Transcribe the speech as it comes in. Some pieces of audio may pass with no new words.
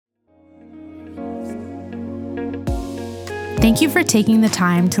Thank you for taking the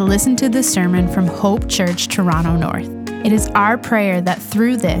time to listen to this sermon from Hope Church, Toronto North. It is our prayer that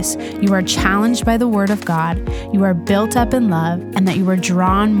through this, you are challenged by the Word of God, you are built up in love, and that you are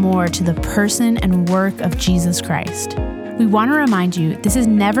drawn more to the person and work of Jesus Christ. We want to remind you, this is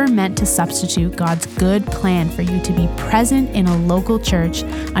never meant to substitute God's good plan for you to be present in a local church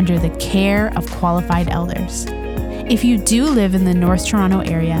under the care of qualified elders. If you do live in the North Toronto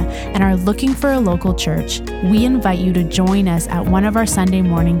area and are looking for a local church, we invite you to join us at one of our Sunday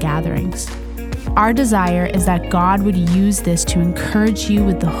morning gatherings. Our desire is that God would use this to encourage you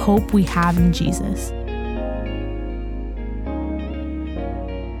with the hope we have in Jesus.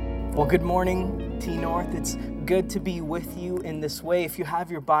 Well, good morning, T-North. It's good to be with you in this way. If you have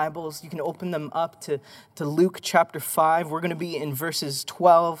your Bibles, you can open them up to Luke chapter 5. We're going to be in verses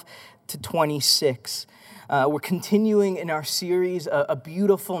 12 to 26. We're continuing in our series, a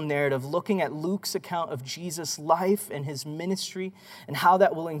beautiful narrative, looking at Luke's account of Jesus' life and his ministry and how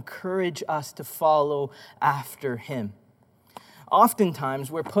that will encourage us to follow after him.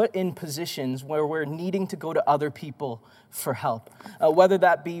 Oftentimes, we're put in positions where we're needing to go to other people for help. Whether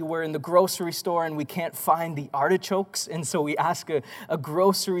that be we're in the grocery store and we can't find the artichokes, and so we ask a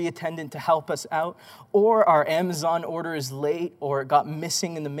grocery attendant to help us out, or our Amazon order is late or it got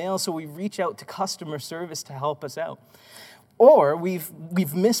missing in the mail, so we reach out to customer service to help us out. Or we've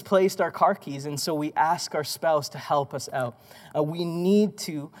misplaced our car keys, and so we ask our spouse to help us out. We need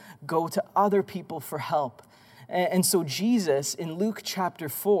to go to other people for help. And so Jesus, in Luke chapter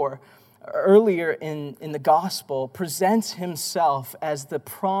 4, earlier in the gospel, presents himself as the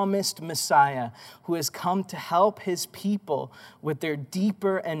promised Messiah who has come to help his people with their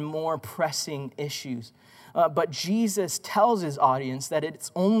deeper and more pressing issues. But Jesus tells his audience that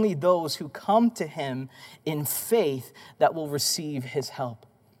it's only those who come to him in faith that will receive his help.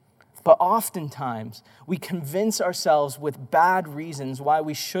 But oftentimes, we convince ourselves with bad reasons why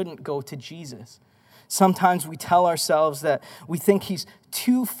we shouldn't go to Jesus. Sometimes we tell ourselves that we think he's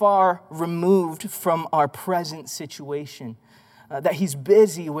too far removed from our present situation, that he's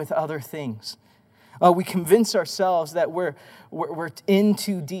busy with other things. We convince ourselves that we're in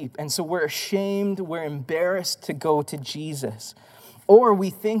too deep, and so we're ashamed, we're embarrassed to go to Jesus. Or we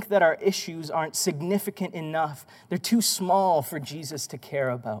think that our issues aren't significant enough, they're too small for Jesus to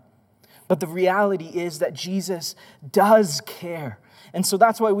care about. But the reality is that Jesus does care. And so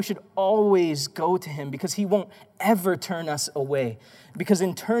that's why we should always go to him, because he won't ever turn us away. Because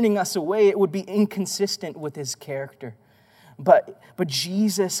in turning us away, it would be inconsistent with his character. But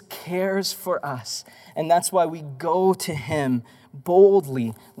Jesus cares for us, and that's why we go to him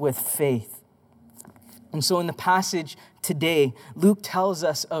boldly with faith. And so in the passage today, Luke tells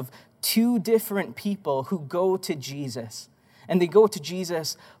us of two different people who go to Jesus. And they go to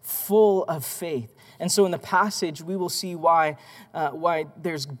Jesus full of faith. And so in the passage, we will see why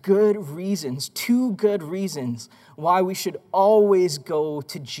there's good reasons, two good reasons, why we should always go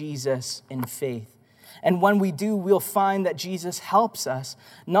to Jesus in faith. And when we do, we'll find that Jesus helps us,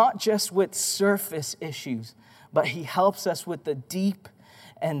 not just with surface issues, but he helps us with the deep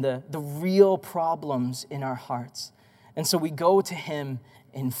and the real problems in our hearts. And so we go to him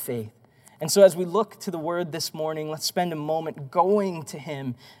in faith. And so as we look to the word this morning, let's spend a moment going to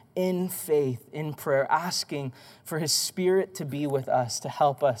him in faith, in prayer, asking for his Spirit to be with us, to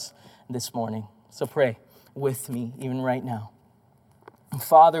help us this morning. So pray with me, even right now.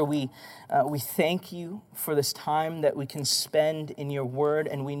 Father, we thank you for this time that we can spend in your word,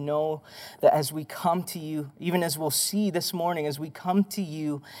 and we know that as we come to you, even as we'll see this morning, as we come to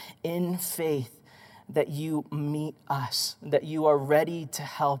you in faith, that you meet us, that you are ready to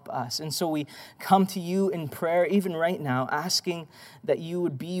help us. And so we come to you in prayer, even right now, asking that you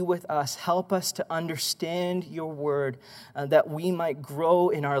would be with us, help us to understand your word, that we might grow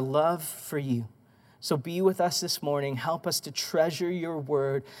in our love for you. So be with us this morning, help us to treasure your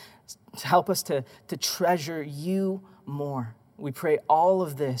word, help us to treasure you more. We pray all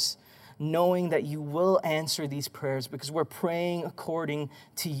of this, knowing that you will answer these prayers because we're praying according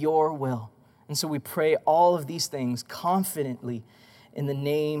to your will. And so we pray all of these things confidently in the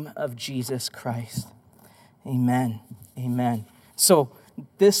name of Jesus Christ. Amen. Amen. So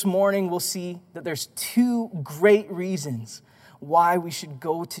this morning we'll see that there's two great reasons why we should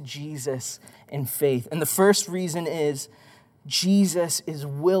go to Jesus in faith. And the first reason is Jesus is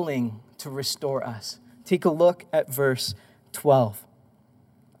willing to restore us. Take a look at verse 12.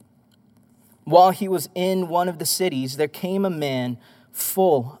 While he was in one of the cities, there came a man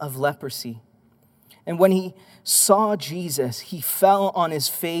full of leprosy. And when he saw Jesus, he fell on his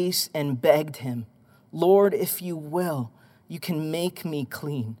face and begged him, "Lord, if you will, you can make me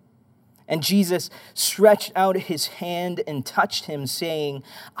clean." And Jesus stretched out his hand and touched him, saying,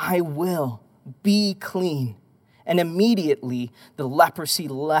 I will, be clean. And immediately the leprosy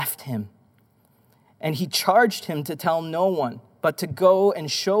left him. And he charged him to tell no one, but to go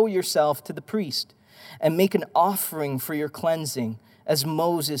and show yourself to the priest, and make an offering for your cleansing, as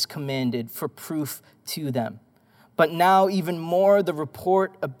Moses commanded, for proof to them. But now even more the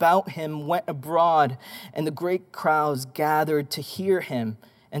report about him went abroad, and the great crowds gathered to hear him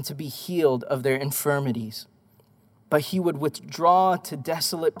and to be healed of their infirmities. But he would withdraw to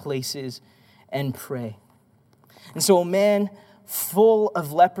desolate places and pray. And so a man full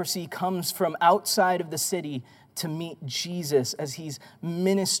of leprosy comes from outside of the city to meet Jesus as he's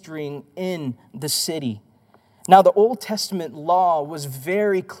ministering in the city. Now, the Old Testament law was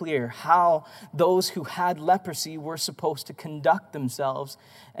very clear how those who had leprosy were supposed to conduct themselves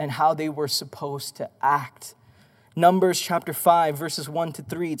and how they were supposed to act. Numbers chapter 5, verses 1 to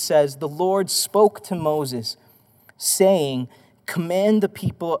 3, it says, The Lord spoke to Moses, saying, Command the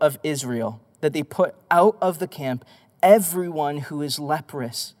people of Israel that they put out of the camp everyone who is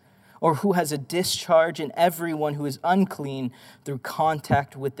leprous, or who has a discharge, and everyone who is unclean through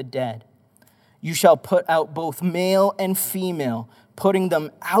contact with the dead. You shall put out both male and female, putting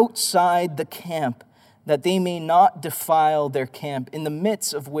them outside the camp, that they may not defile their camp, in the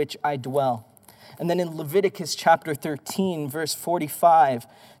midst of which I dwell. And then in Leviticus chapter 13, verse 45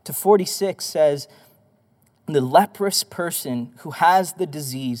 to 46 says, The leprous person who has the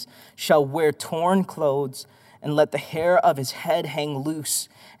disease shall wear torn clothes, and let the hair of his head hang loose,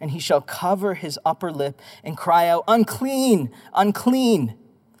 and he shall cover his upper lip and cry out, Unclean, unclean.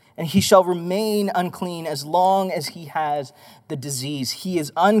 And he shall remain unclean as long as he has the disease. He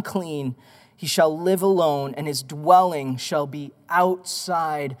is unclean. He shall live alone, and his dwelling shall be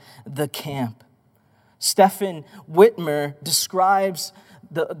outside the camp. Stephen Whitmer describes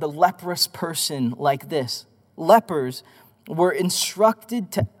the leprous person like this. Lepers were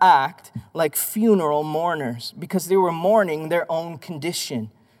instructed to act like funeral mourners because they were mourning their own condition,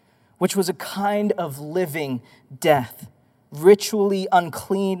 which was a kind of living death. Ritually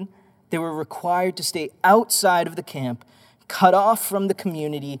unclean, they were required to stay outside of the camp, cut off from the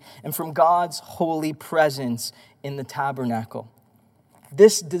community and from God's holy presence in the tabernacle.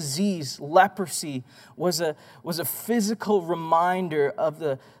 This disease, leprosy, was a physical reminder of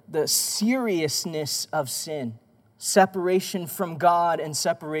the seriousness of sin, separation from God and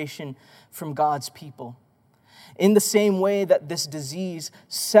separation from God's people. In the same way that this disease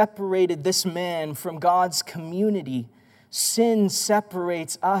separated this man from God's community, sin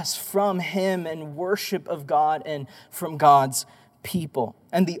separates us from him and worship of God and from God's people.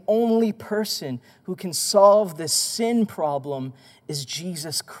 And the only person who can solve this sin problem is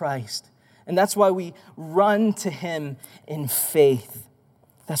Jesus Christ. And that's why we run to him in faith.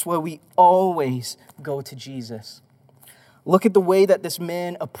 That's why we always go to Jesus. Look at the way that this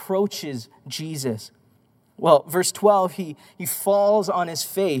man approaches Jesus. Well, verse 12, he falls on his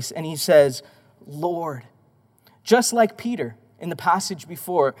face and he says, Lord. Just like Peter in the passage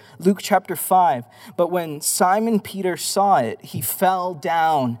before, Luke chapter 5. But when Simon Peter saw it, he fell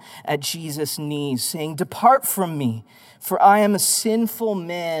down at Jesus' knees, saying, Depart from me, for I am a sinful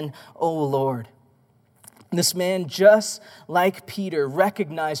man, O Lord. This man, just like Peter,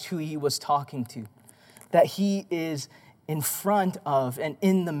 recognized who he was talking to, that he is in front of and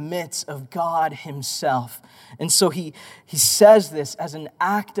in the midst of God himself. And so he says this as an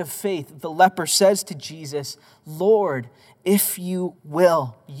act of faith. The leper says to Jesus, Lord, if you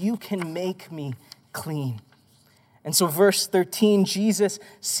will, you can make me clean. And so verse 13, Jesus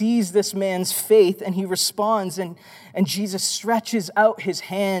sees this man's faith and he responds, and Jesus stretches out his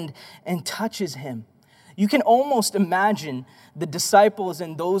hand and touches him. You can almost imagine the disciples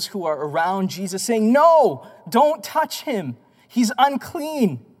and those who are around Jesus saying, no, don't touch him. He's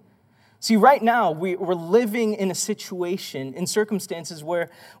unclean. See, right now, we're living in a situation, in circumstances where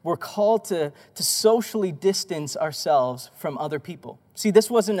we're called to socially distance ourselves from other people. See, this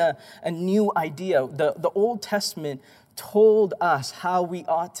wasn't a new idea. The Old Testament told us how we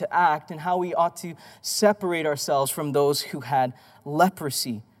ought to act and how we ought to separate ourselves from those who had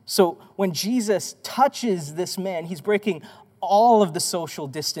leprosy. So when Jesus touches this man, he's breaking all of the social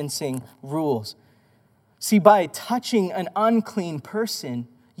distancing rules. See, by touching an unclean person,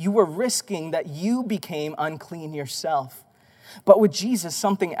 you were risking that you became unclean yourself. But with Jesus,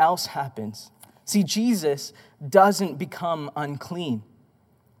 something else happens. See, Jesus doesn't become unclean,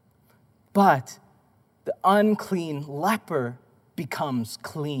 but the unclean leper becomes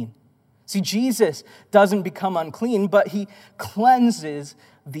clean. See, Jesus doesn't become unclean, but he cleanses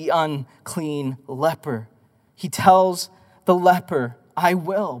the unclean leper. He tells the leper I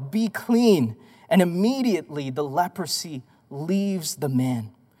will. Be clean." And immediately the leprosy leaves the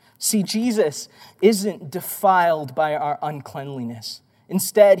man. See, Jesus isn't defiled by our uncleanliness.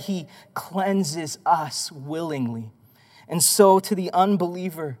 Instead, he cleanses us willingly. And so to the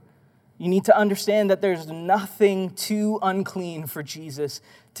unbeliever, you need to understand that there's nothing too unclean for Jesus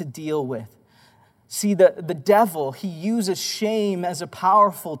to deal with. See, the devil, he uses shame as a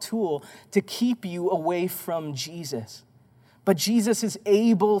powerful tool to keep you away from Jesus. But Jesus is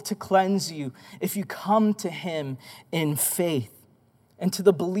able to cleanse you if you come to him in faith. And to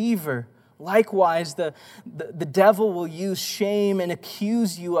the believer, likewise, the devil will use shame and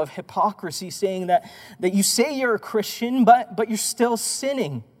accuse you of hypocrisy, saying that you say you're a Christian, but you're still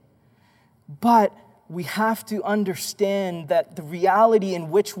sinning. But we have to understand that the reality in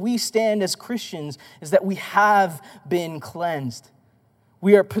which we stand as Christians is that we have been cleansed.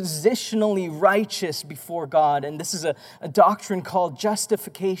 We are positionally righteous before God, and this is a doctrine called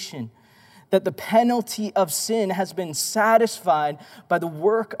justification, that the penalty of sin has been satisfied by the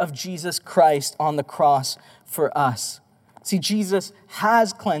work of Jesus Christ on the cross for us. See, Jesus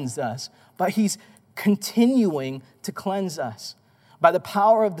has cleansed us, but he's continuing to cleanse us. By the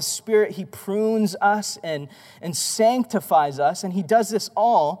power of the Spirit, he prunes us and sanctifies us, and he does this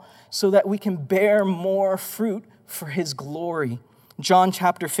all so that we can bear more fruit for his glory. John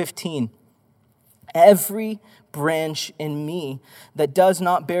chapter 15. "Every branch in me that does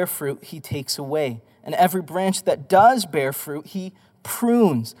not bear fruit, he takes away. And every branch that does bear fruit, he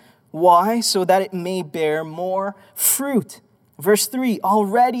prunes." Why? So that it may bear more fruit. Verse 3,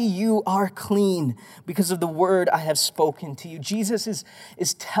 "Already you are clean because of the word I have spoken to you." Jesus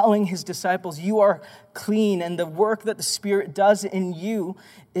is telling his disciples, you are clean, and the work that the Spirit does in you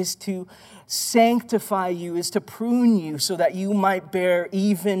is to sanctify you, is to prune you so that you might bear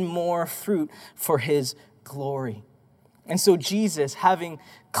even more fruit for his glory. And so Jesus, having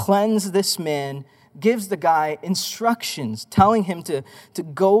cleansed this man, gives the guy instructions, telling him to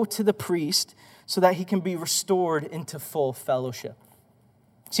go to the priest so that he can be restored into full fellowship.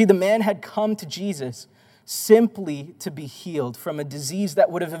 See, the man had come to Jesus simply to be healed from a disease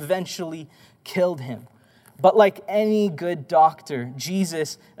that would have eventually killed him. But like any good doctor,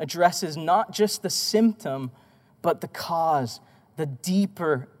 Jesus addresses not just the symptom, but the cause, the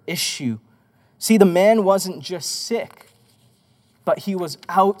deeper issue. See, the man wasn't just sick, but he was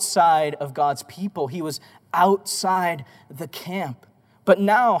outside of God's people. He was outside the camp. But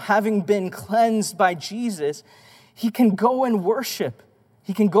now, having been cleansed by Jesus, he can go and worship.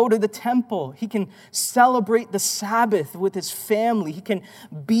 He can go to the temple. He can celebrate the Sabbath with his family. He can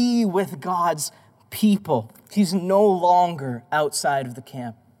be with God's people. He's no longer outside of the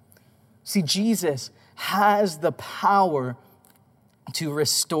camp. See, Jesus has the power to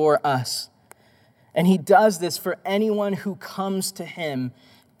restore us. And he does this for anyone who comes to him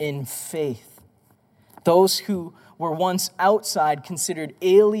in faith. Those who were once outside, considered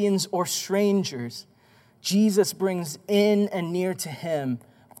aliens or strangers, Jesus brings in and near to him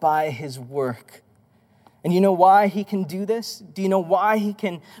by his work. And you know why he can do this? Do you know why he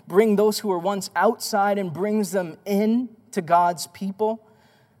can bring those who were once outside and brings them in to God's people?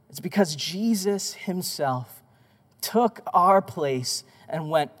 It's because Jesus himself took our place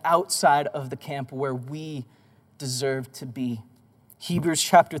and went outside of the camp where we deserve to be. Hebrews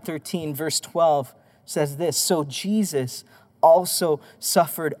chapter 13, verse 12 says this, "So Jesus also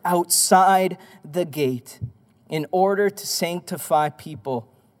suffered outside the gate in order to sanctify people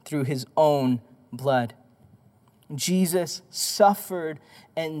through his own blood." Jesus suffered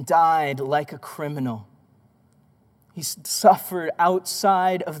and died like a criminal. He suffered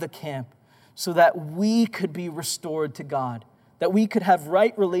outside of the camp so that we could be restored to God, that we could have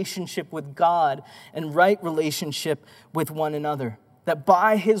right relationship with God and right relationship with one another. That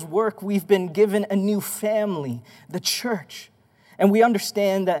by his work, we've been given a new family, the church. And we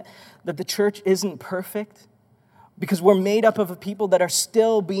understand that the church isn't perfect because we're made up of a people that are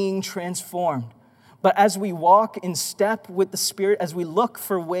still being transformed. But as we walk in step with the Spirit, as we look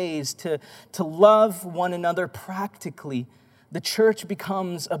for ways to love one another practically, the church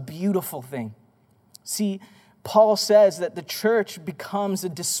becomes a beautiful thing. See, Paul says that the church becomes a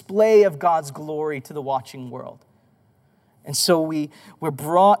display of God's glory to the watching world. And so we're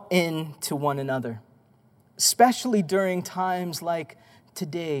brought in to one another, especially during times like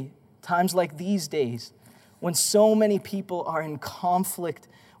today, times like these days, when so many people are in conflict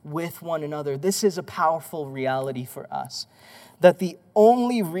with one another. This is a powerful reality for us, that the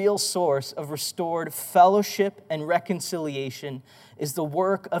only real source of restored fellowship and reconciliation is the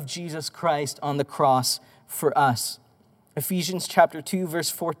work of Jesus Christ on the cross for us. Ephesians chapter 2,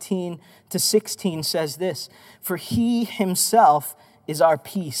 verse 14 to 16 says this, "For he himself is our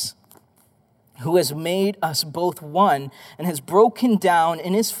peace, who has made us both one and has broken down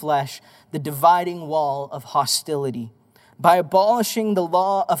in his flesh the dividing wall of hostility, by abolishing the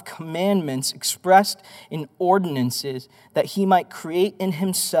law of commandments expressed in ordinances, that he might create in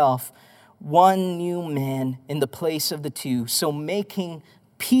himself one new man in the place of the two, so making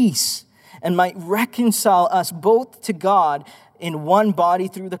peace, and might reconcile us both to God in one body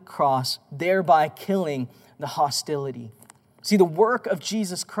through the cross, thereby killing the hostility. See, the work of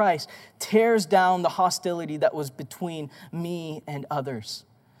Jesus Christ tears down the hostility that was between me and others.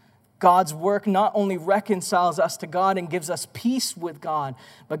 God's work not only reconciles us to God and gives us peace with God,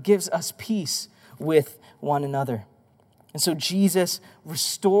 but gives us peace with one another. And so Jesus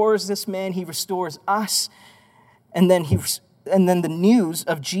restores this man, he restores us, and then the news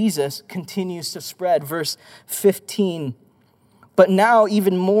of Jesus continues to spread. Verse 15. But now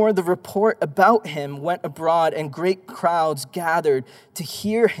even more the report about him went abroad, and great crowds gathered to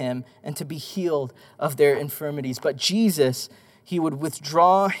hear him and to be healed of their infirmities. But Jesus, he would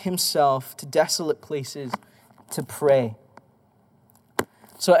withdraw himself to desolate places to pray.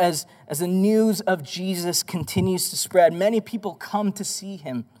 So as the news of Jesus continues to spread, many people come to see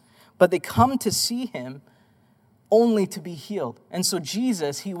him, but they come to see him only to be healed. And so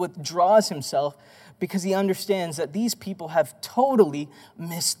Jesus, he withdraws himself because he understands that these people have totally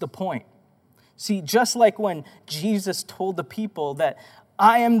missed the point. See, just like when Jesus told the people that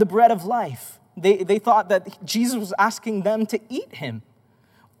I am the bread of life, they thought that Jesus was asking them to eat him.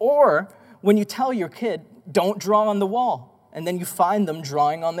 Or when you tell your kid, don't draw on the wall, and then you find them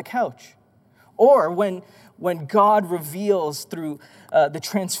drawing on the couch. Or when God reveals through the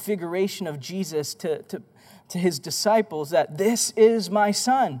transfiguration of Jesus to his disciples that this is my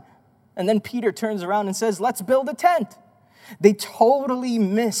son. And then Peter turns around and says, let's build a tent. They totally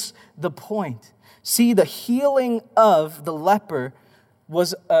miss the point. See, the healing of the leper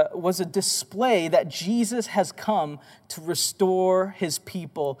was a display that Jesus has come to restore his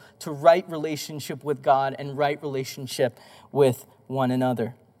people to right relationship with God and right relationship with one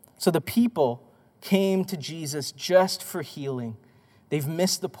another. So the people came to Jesus just for healing. They've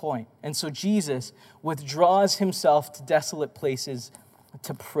missed the point. And so Jesus withdraws himself to desolate places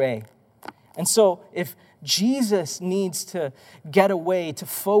to pray. And so if Jesus needs to get away, to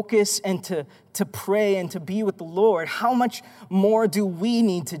focus and to pray and to be with the Lord, how much more do we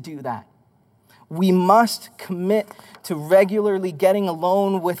need to do that? We must commit to regularly getting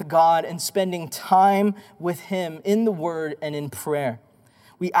alone with God and spending time with him in the Word and in prayer.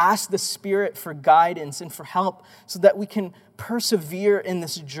 We ask the Spirit for guidance and for help so that we can persevere in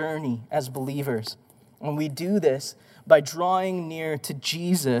this journey as believers. And we do this by drawing near to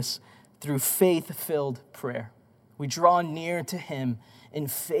Jesus through faith-filled prayer. We draw near to him in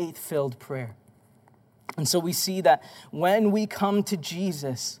faith-filled prayer. And so we see that when we come to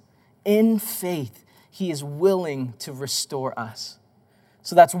Jesus in faith, he is willing to restore us.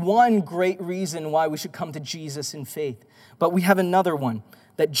 So that's one great reason why we should come to Jesus in faith. But we have another one,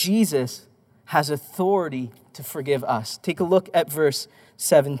 that Jesus has authority to forgive us. Take a look at verse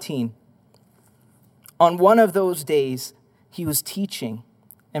 17. On one of those days, he was teaching,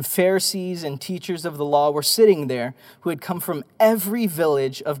 and Pharisees and teachers of the law were sitting there, who had come from every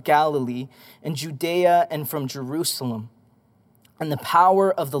village of Galilee and Judea and from Jerusalem. And the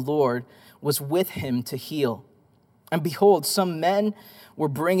power of the Lord was with him to heal. And behold, some men were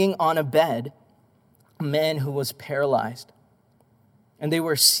bringing on a bed a man who was paralyzed. And they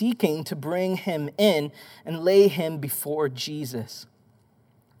were seeking to bring him in and lay him before Jesus.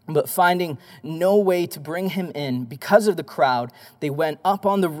 But finding no way to bring him in because of the crowd, they went up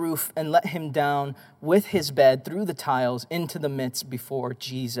on the roof and let him down with his bed through the tiles into the midst before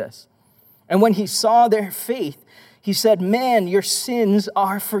Jesus. And when he saw their faith, he said, "Man, your sins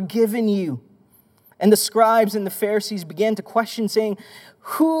are forgiven you." And the scribes and the Pharisees began to question, saying,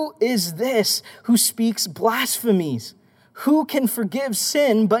 "Who is this who speaks blasphemies? Who can forgive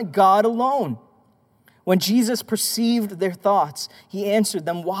sin but God alone?" When Jesus perceived their thoughts, he answered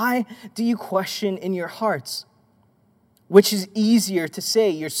them, "Why do you question in your hearts? Which is easier to say,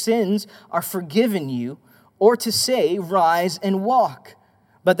 'Your sins are forgiven you,' or to say, 'Rise and walk'?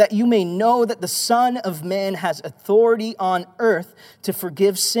 But that you may know that the Son of Man has authority on earth to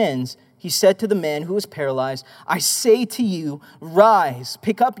forgive sins," he said to the man who was paralyzed, "I say to you, rise,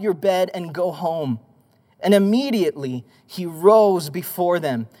 pick up your bed and go home." And immediately he rose before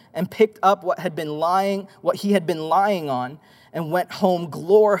them and picked up what he had been lying on, and went home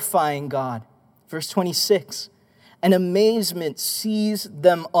glorifying God. Verse 26, and amazement seized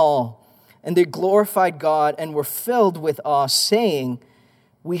them all, and they glorified God and were filled with awe, saying,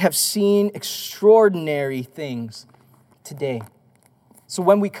 "We have seen extraordinary things today." So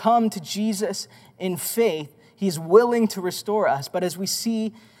when we come to Jesus in faith, he's willing to restore us. But as we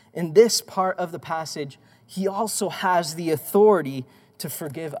see in this part of the passage, he also has the authority to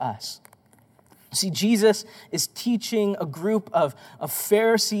forgive us. See, Jesus is teaching a group of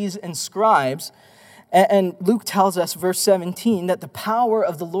Pharisees and scribes, and Luke tells us, verse 17, that the power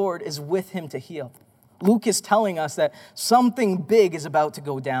of the Lord is with him to heal. Luke is telling us that something big is about to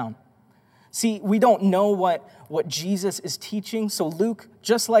go down. See, we don't know what Jesus is teaching, so Luke,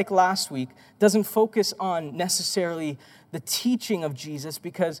 just like last week, doesn't focus on necessarily the teaching of Jesus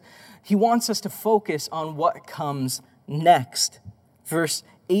because he wants us to focus on what comes next. Verse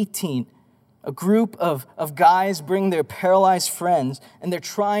 18, a group of guys bring their paralyzed friends, and they're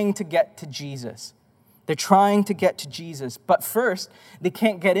trying to get to Jesus. They're trying to get to Jesus, but first, they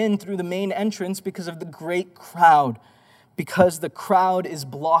can't get in through the main entrance because of the great crowd, because the crowd is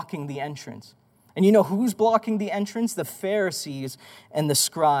blocking the entrance. And you know who's blocking the entrance? The Pharisees and the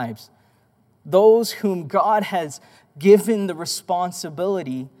scribes. Those whom God has given the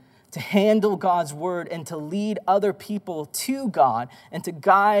responsibility to handle God's word and to lead other people to God and to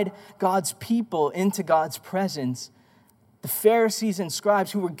guide God's people into God's presence. The Pharisees and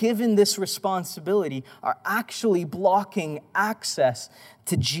scribes who were given this responsibility are actually blocking access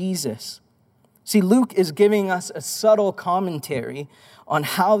to Jesus. See, Luke is giving us a subtle commentary on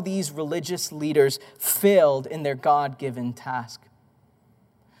how these religious leaders failed in their God-given task.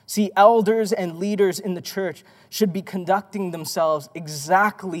 See, elders and leaders in the church should be conducting themselves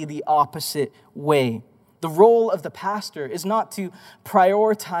exactly the opposite way. The role of the pastor is not to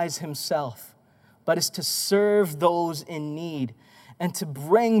prioritize himself, but is to serve those in need and to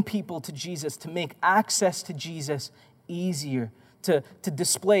bring people to Jesus, to make access to Jesus easier, to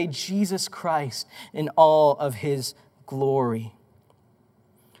display Jesus Christ in all of his glory.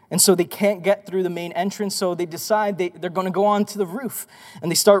 And so they can't get through the main entrance, so they decide they're going to go onto the roof.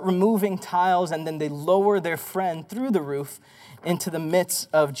 And they start removing tiles, and then they lower their friend through the roof into the midst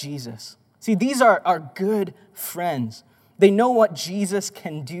of Jesus. See, these are good friends. They know what Jesus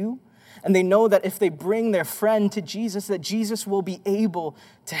can do, and they know that if they bring their friend to Jesus, that Jesus will be able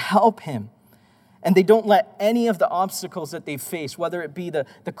to help him. And they don't let any of the obstacles that they face, whether it be the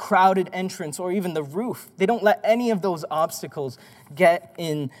crowded entrance or even the roof, they don't let any of those obstacles get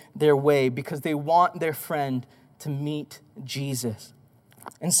in their way because they want their friend to meet Jesus.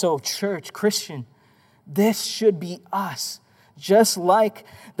 And so, church, Christian, this should be us. Just like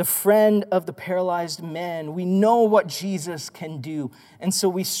the friend of the paralyzed man, we know what Jesus can do. And so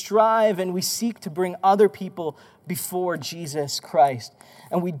we strive and we seek to bring other people before Jesus Christ.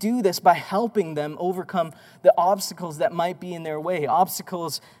 And we do this by helping them overcome the obstacles that might be in their way,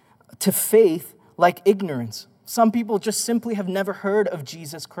 obstacles to faith like ignorance. Some people just simply have never heard of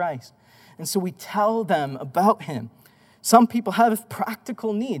Jesus Christ. And so we tell them about him. Some people have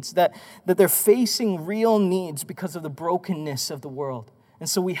practical needs, that they're facing real needs because of the brokenness of the world. And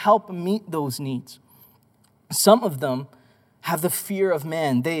so we help meet those needs. Some of them have the fear of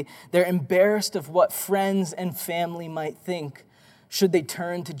man. They're embarrassed of what friends and family might think should they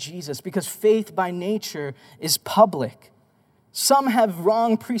turn to Jesus, because faith by nature is public. Some have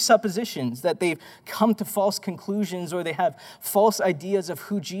wrong presuppositions, that they've come to false conclusions, or they have false ideas of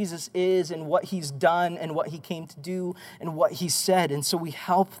who Jesus is and what he's done and what he came to do and what he said. And so we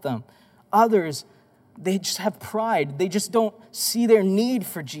help them. Others, they just have pride. They just don't see their need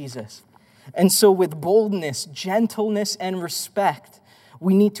for Jesus. And so with boldness, gentleness, and respect,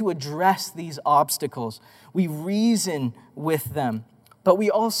 we need to address these obstacles. We reason with them, but we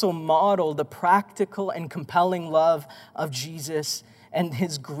also model the practical and compelling love of Jesus and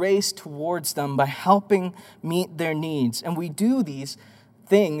his grace towards them by helping meet their needs. And we do these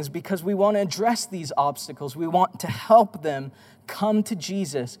things because we want to address these obstacles. We want to help them come to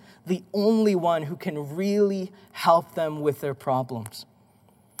Jesus, the only one who can really help them with their problems.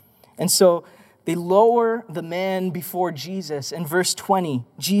 And so they lower the man before Jesus. In verse 20,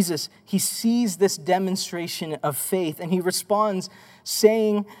 Jesus, he sees this demonstration of faith and he responds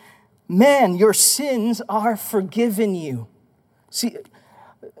saying, "Man, your sins are forgiven you." See,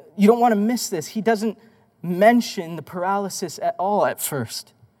 you don't want to miss this. He doesn't mention the paralysis at all at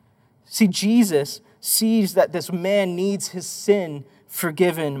first. See, Jesus sees that this man needs his sin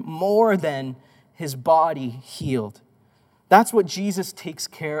forgiven more than his body healed. That's what Jesus takes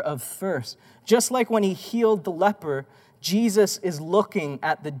care of first. Just like when he healed the leper, Jesus is looking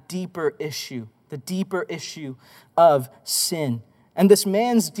at the deeper issue of sin. And this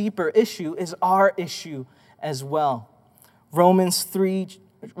man's deeper issue is our issue as well. Romans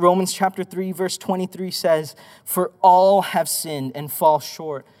chapter 3, verse 23 says, "For all have sinned and fall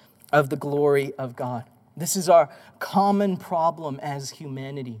short of the glory of God." This is our common problem as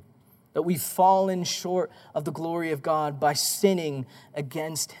humanity, that we've fallen short of the glory of God by sinning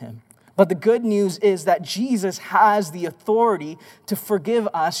against him. But the good news is that Jesus has the authority to forgive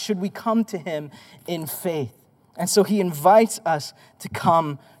us should we come to him in faith. And so he invites us to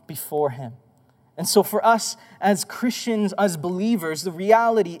come before him. And so for us as Christians, as believers, the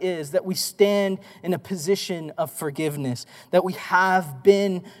reality is that we stand in a position of forgiveness, that we have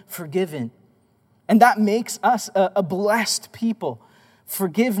been forgiven. And that makes us a blessed people.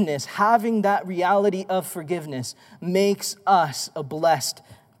 Forgiveness, having that reality of forgiveness, makes us a blessed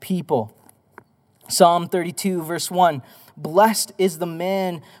people. Psalm 32, verse 1, "Blessed is the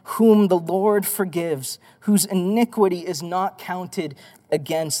man whom the Lord forgives, whose iniquity is not counted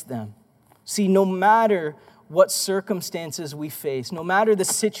against them." See, no matter what circumstances we face, no matter the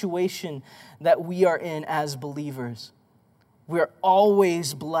situation that we are in as believers, we are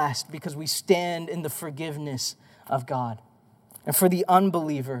always blessed because we stand in the forgiveness of God. And for the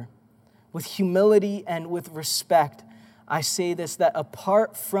unbeliever, with humility and with respect, I say this, that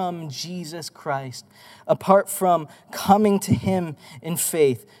apart from Jesus Christ, apart from coming to him in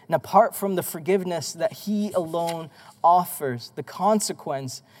faith, and apart from the forgiveness that he alone offers, the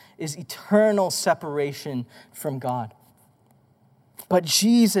consequence is eternal separation from God. But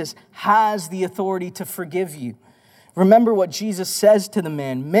Jesus has the authority to forgive you. Remember what Jesus says to the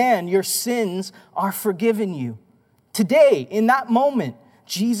man, "Man, your sins are forgiven you." Today, in that moment,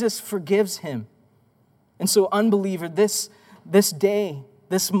 Jesus forgives him. And so, unbeliever, this day,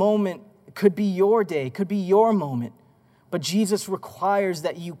 this moment could be your day, could be your moment. But Jesus requires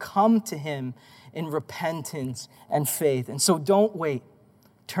that you come to him in repentance and faith. And so don't wait.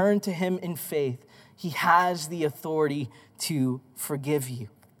 Turn to him in faith. He has the authority to forgive you.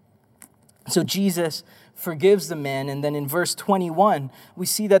 So Jesus forgives the man, and then in verse 21, we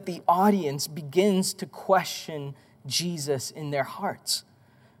see that the audience begins to question Jesus in their hearts.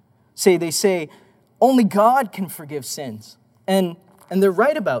 They say, only God can forgive sins. And they're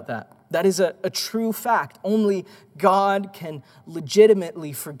right about that. That is a true fact. Only God can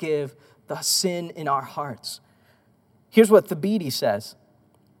legitimately forgive the sin in our hearts. Here's what Thabiti says.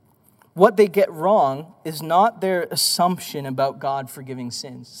 What they get wrong is not their assumption about God forgiving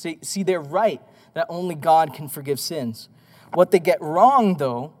sins. See, they're right that only God can forgive sins. What they get wrong,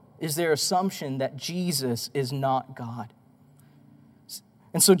 though, is their assumption that Jesus is not God.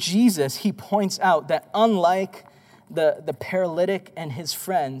 And so Jesus, he points out that unlike the paralytic and his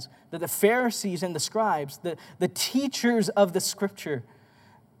friends, that the Pharisees and the scribes, the teachers of the scripture,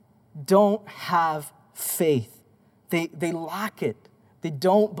 don't have faith. They lack it. They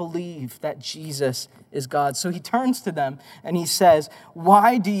don't believe that Jesus is God. So he turns to them and he says,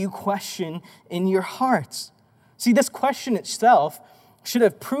 "Why do you question in your hearts?" See, this question itself should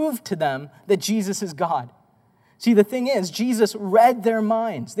have proved to them that Jesus is God. See, the thing is, Jesus read their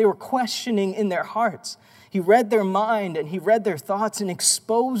minds. They were questioning in their hearts. He read their mind and he read their thoughts and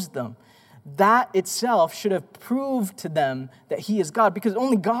exposed them. That itself should have proved to them that he is God, because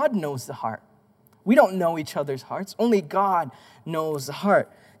only God knows the heart. We don't know each other's hearts. Only God knows the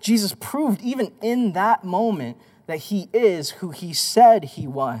heart. Jesus proved even in that moment that he is who he said he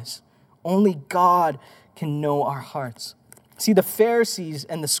was. Only God can know our hearts. See, the Pharisees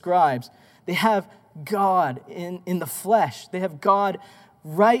and the scribes, they have God in the flesh. They have God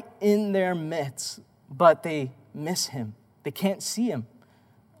right in their midst, but they miss him. They can't see him.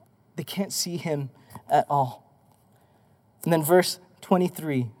 They can't see him at all. And then verse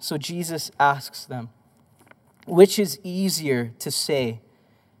 23, so Jesus asks them, which is easier to say?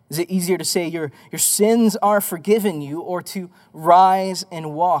 Is it easier to say your sins are forgiven you, or to rise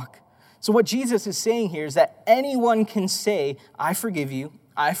and walk? So what Jesus is saying here is that anyone can say, I forgive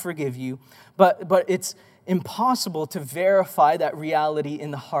you, but it's impossible to verify that reality in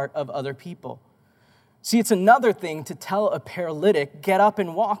the heart of other people. See, it's another thing to tell a paralytic, get up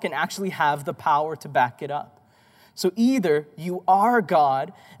and walk, and actually have the power to back it up. So either you are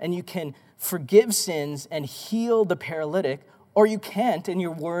God and you can forgive sins and heal the paralytic, or you can't and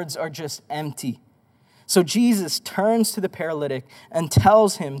your words are just empty. So Jesus turns to the paralytic and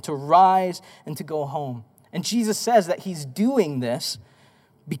tells him to rise and to go home. And Jesus says that he's doing this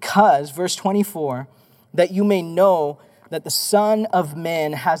because, verse 24, that you may know that the Son of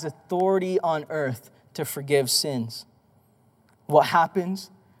Man has authority on earth to forgive sins. What happens?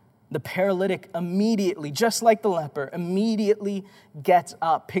 The paralytic immediately, just like the leper, immediately gets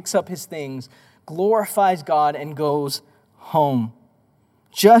up, picks up his things, glorifies God, and goes home.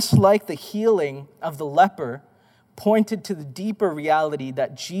 Just like the healing of the leper pointed to the deeper reality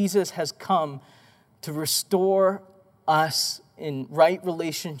that Jesus has come to restore us in right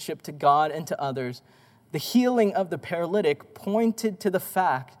relationship to God and to others, The healing of the paralytic pointed to the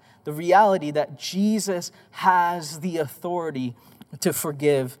reality that Jesus has the authority to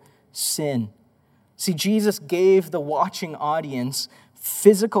forgive sin. See, Jesus gave the watching audience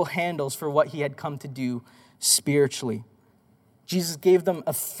physical handles for what he had come to do spiritually. Jesus gave them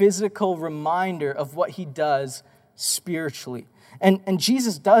a physical reminder of what he does spiritually. And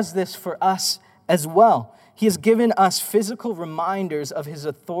Jesus does this for us as well. He has given us physical reminders of his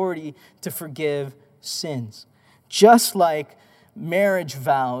authority to forgive sins. Just like marriage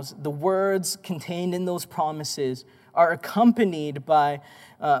vows, the words contained in those promises are accompanied by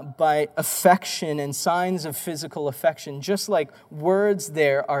affection and signs of physical affection. Just like words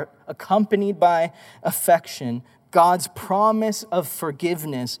there are accompanied by affection, God's promise of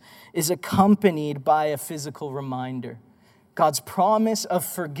forgiveness is accompanied by a physical reminder. God's promise of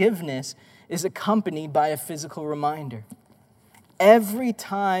forgiveness is accompanied by a physical reminder. Every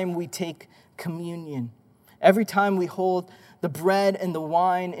time we take communion, every time we hold the bread and the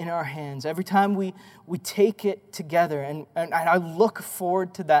wine in our hands, every time we take it together, and I look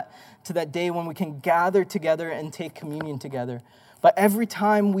forward to that day when we can gather together and take communion together. But every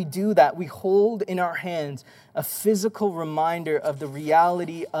time we do that, we hold in our hands a physical reminder of the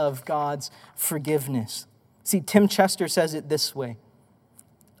reality of God's forgiveness. See, Tim Chester says it this way: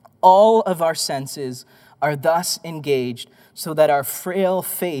 all of our senses are thus engaged so that our frail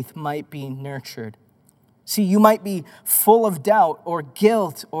faith might be nurtured. See, you might be full of doubt or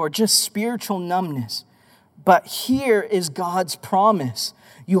guilt or just spiritual numbness, but here is God's promise.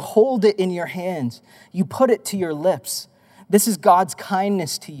 You hold it in your hands. You put it to your lips. This is God's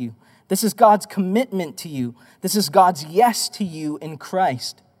kindness to you. This is God's commitment to you. This is God's yes to you in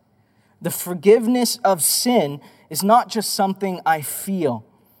Christ. The forgiveness of sin is not just something I feel.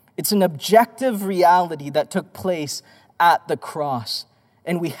 It's an objective reality that took place at the cross.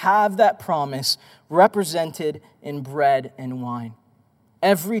 And we have that promise represented in bread and wine.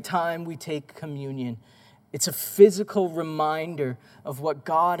 Every time we take communion, it's a physical reminder of what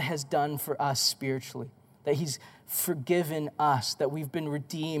God has done for us spiritually, that he's forgiven us, that we've been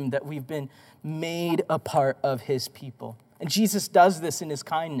redeemed, that we've been made a part of his people. And Jesus does this in his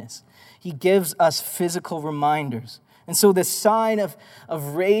kindness. He gives us physical reminders. And so this sign of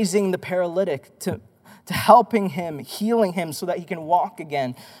raising the paralytic to helping him, healing him so that he can walk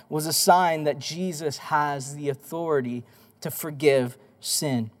again, was a sign that Jesus has the authority to forgive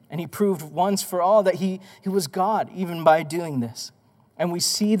sin. And he proved once for all that he was God, even by doing this. And we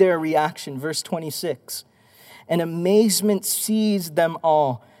see their reaction, verse 26. And amazement seized them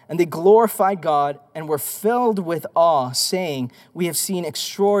all, and they glorified God and were filled with awe, saying, "We have seen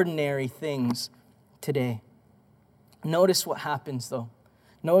extraordinary things today." Notice what happens, though.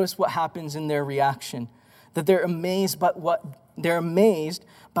 Notice what happens in their reaction. That they're amazed by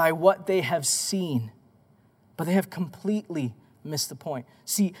what they have seen, but they have completely missed the point.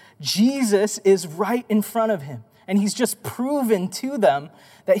 See, Jesus is right in front of him, and he's just proven to them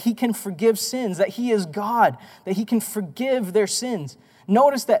that he can forgive sins, that he is God, that he can forgive their sins.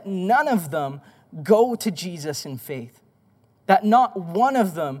 Notice that none of them go to Jesus in faith, that not one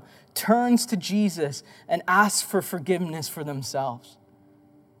of them turns to Jesus and asks for forgiveness for themselves.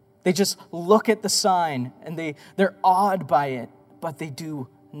 They just look at the sign and they're awed by it, but they do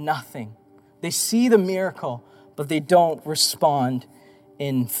nothing. They see the miracle, but they don't respond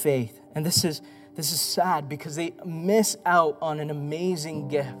in faith. And this is sad because they miss out on an amazing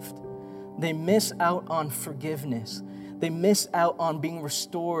gift. They miss out on forgiveness. They miss out on being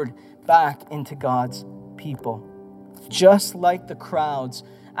restored back into God's people. Just like the crowds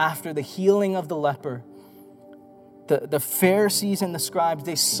after the healing of the leper, the Pharisees and the scribes,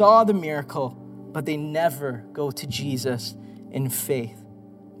 they saw the miracle, but they never go to Jesus in faith.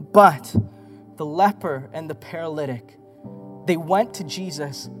 But the leper and the paralytic, they went to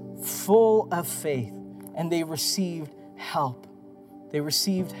Jesus full of faith, and they received help. They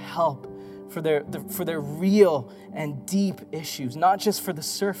received help for their real and deep issues, not just for the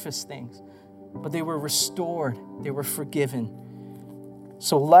surface things, but they were restored. They were forgiven.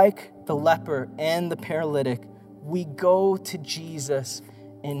 So like the leper and the paralytic, we go to Jesus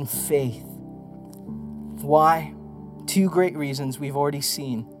in faith. Why? Two great reasons we've already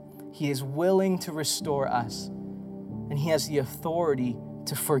seen. He is willing to restore us, and he has the authority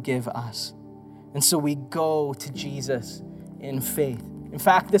to forgive us. And so we go to Jesus in faith. In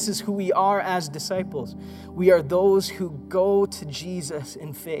fact, this is who we are as disciples. We are those who go to Jesus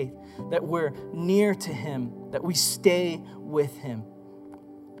in faith, that we're near to him, that we stay with him.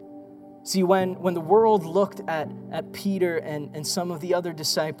 See, when the world looked at Peter and some of the other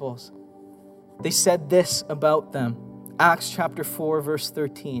disciples, they said this about them. Acts chapter 4, verse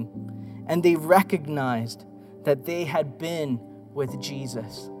 13. and they recognized that they had been with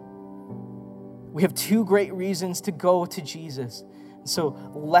Jesus. We have two great reasons to go to Jesus. So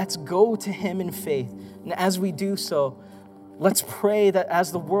let's go to him in faith. And as we do so, let's pray that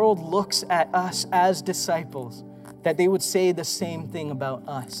as the world looks at us as disciples, that they would say the same thing about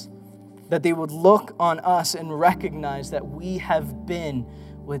us. That they would look on us and recognize that we have been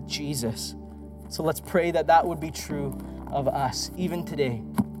with Jesus. So let's pray that that would be true of us, even today.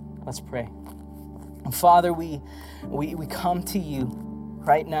 Let's pray. Father, we come to you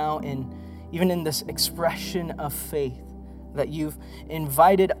right now, even in this expression of faith, that you've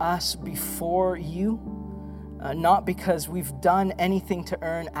invited us before you, not because we've done anything to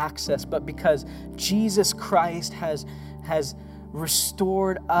earn access, but because Jesus Christ has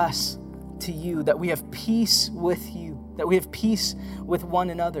restored us to you, that we have peace with you, that we have peace with one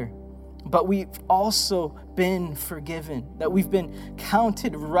another. But we've also been forgiven, that we've been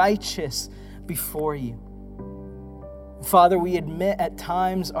counted righteous before you. Father, we admit at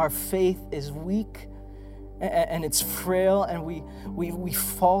times our faith is weak and it's frail and we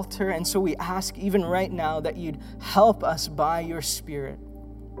falter. And so we ask even right now that you'd help us by your Spirit,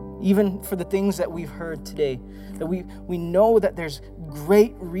 even for the things that we've heard today, that we know that there's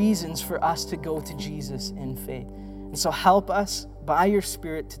great reasons for us to go to Jesus in faith. And so help us by your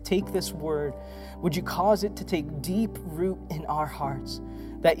Spirit to take this word. Would you cause it to take deep root in our hearts,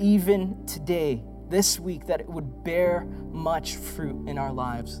 that even today, this week, that it would bear much fruit in our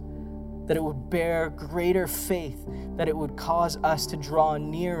lives, that it would bear greater faith, that it would cause us to draw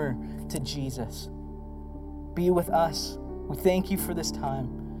nearer to Jesus. Be with us. We thank you for this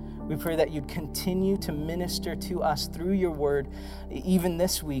time. We pray that you'd continue to minister to us through your word, even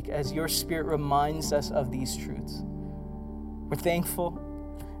this week, as your Spirit reminds us of these truths. We're thankful,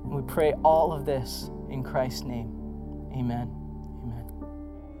 and we pray all of this in Christ's name. Amen.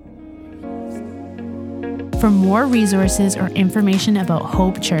 Amen. For more resources or information about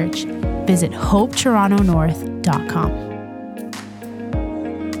Hope Church, visit hopetorontonorth.com.